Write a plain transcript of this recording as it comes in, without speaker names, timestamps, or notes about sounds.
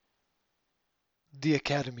the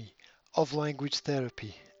Academy of Language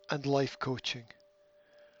Therapy and Life Coaching.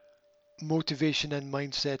 Motivation and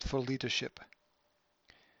Mindset for Leadership.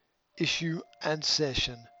 Issue and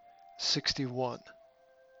Session 61.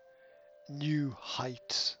 New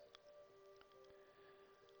Heights.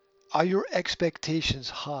 Are your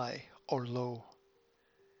expectations high or low?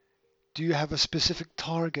 Do you have a specific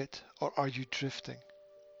target or are you drifting?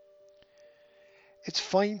 It's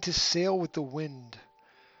fine to sail with the wind,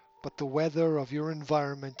 but the weather of your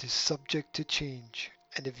environment is subject to change,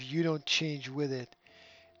 and if you don't change with it,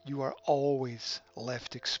 you are always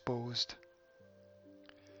left exposed.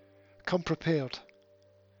 Come prepared.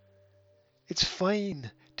 It's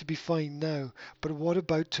fine to be fine now, but what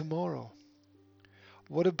about tomorrow?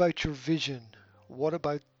 What about your vision? What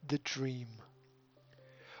about the dream?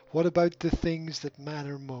 What about the things that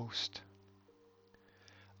matter most?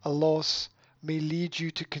 A loss may lead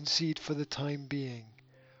you to concede for the time being,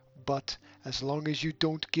 but as long as you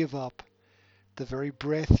don't give up, the very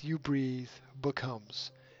breath you breathe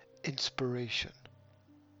becomes inspiration.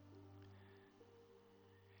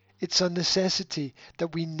 It's a necessity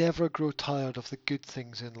that we never grow tired of the good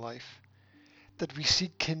things in life, that we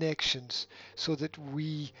seek connections so that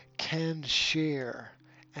we can share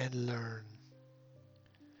and learn,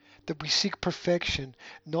 that we seek perfection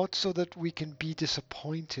not so that we can be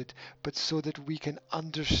disappointed, but so that we can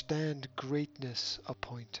understand greatness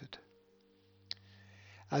appointed.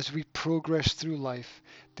 As we progress through life,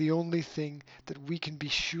 the only thing that we can be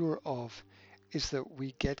sure of is that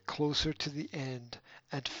we get closer to the end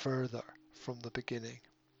and further from the beginning.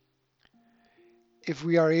 If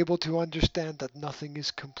we are able to understand that nothing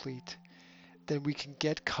is complete, then we can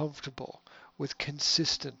get comfortable with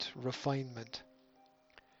consistent refinement.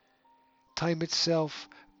 Time itself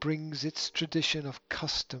brings its tradition of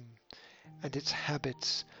custom and its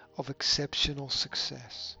habits of exceptional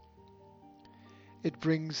success. It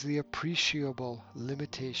brings the appreciable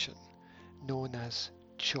limitation known as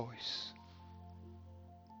choice.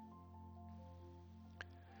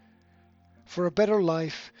 For a better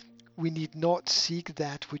life, we need not seek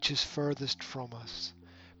that which is furthest from us,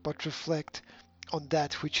 but reflect on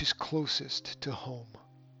that which is closest to home.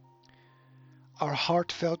 Our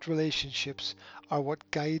heartfelt relationships are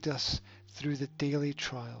what guide us through the daily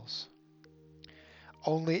trials.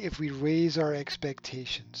 Only if we raise our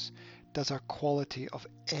expectations does our quality of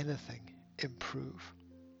anything improve.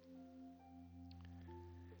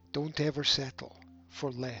 Don't ever settle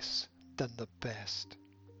for less than the best.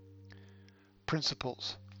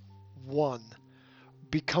 Principles. 1.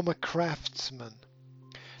 Become a craftsman.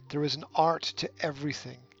 There is an art to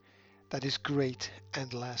everything that is great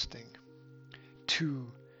and lasting.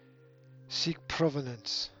 2. Seek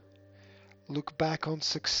provenance. Look back on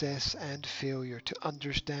success and failure to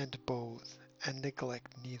understand both and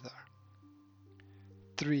neglect neither.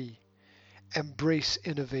 3. Embrace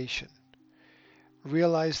innovation.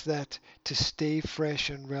 Realize that to stay fresh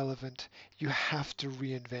and relevant, you have to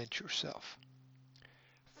reinvent yourself.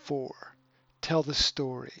 4. Tell the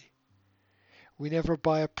story. We never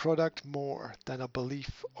buy a product more than a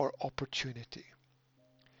belief or opportunity.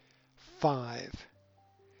 5.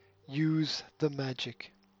 Use the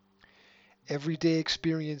magic. Everyday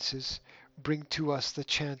experiences bring to us the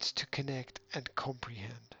chance to connect and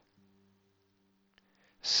comprehend.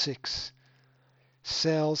 6.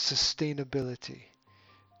 Sell sustainability.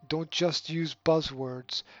 Don't just use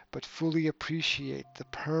buzzwords, but fully appreciate the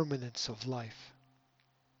permanence of life.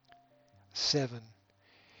 7.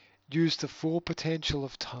 Use the full potential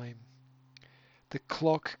of time. The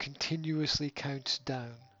clock continuously counts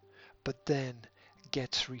down, but then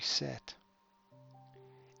gets reset.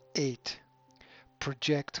 8.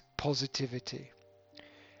 Project positivity.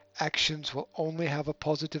 Actions will only have a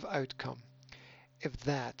positive outcome if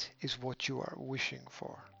that is what you are wishing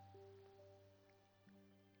for.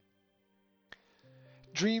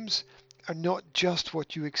 Dreams are not just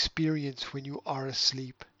what you experience when you are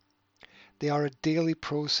asleep. They are a daily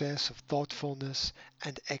process of thoughtfulness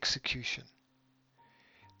and execution.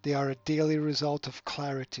 They are a daily result of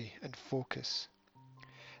clarity and focus.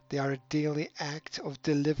 They are a daily act of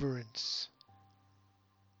deliverance.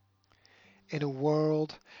 In a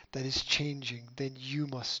world that is changing, then you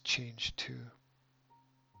must change too.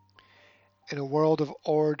 In a world of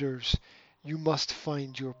orders, you must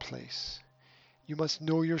find your place. You must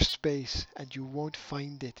know your space, and you won't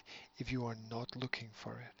find it if you are not looking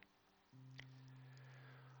for it.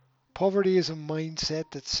 Poverty is a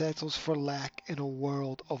mindset that settles for lack in a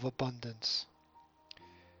world of abundance.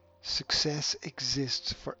 Success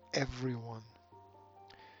exists for everyone.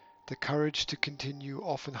 The courage to continue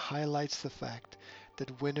often highlights the fact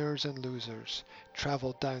that winners and losers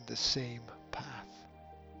travel down the same path.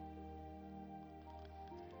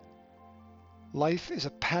 Life is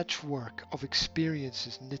a patchwork of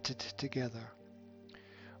experiences knitted together,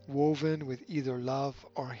 woven with either love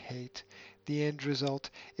or hate. The end result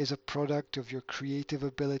is a product of your creative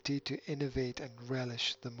ability to innovate and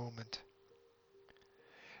relish the moment.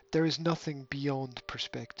 There is nothing beyond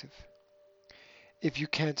perspective. If you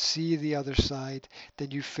can't see the other side,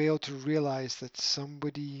 then you fail to realize that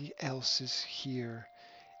somebody else's here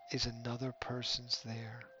is another person's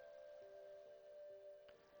there.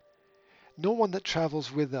 No one that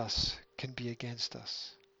travels with us can be against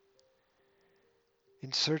us.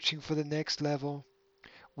 In searching for the next level,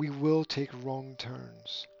 we will take wrong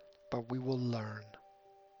turns, but we will learn.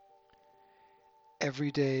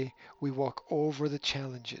 Every day we walk over the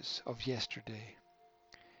challenges of yesterday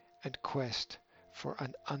and quest for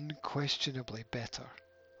an unquestionably better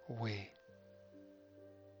way.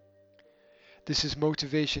 This is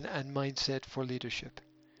Motivation and Mindset for Leadership.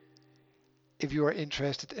 If you are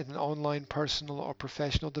interested in an online personal or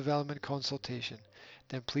professional development consultation,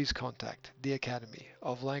 then please contact the Academy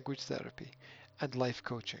of Language Therapy and Life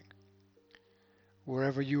Coaching.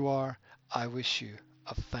 Wherever you are, I wish you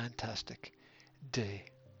a fantastic day.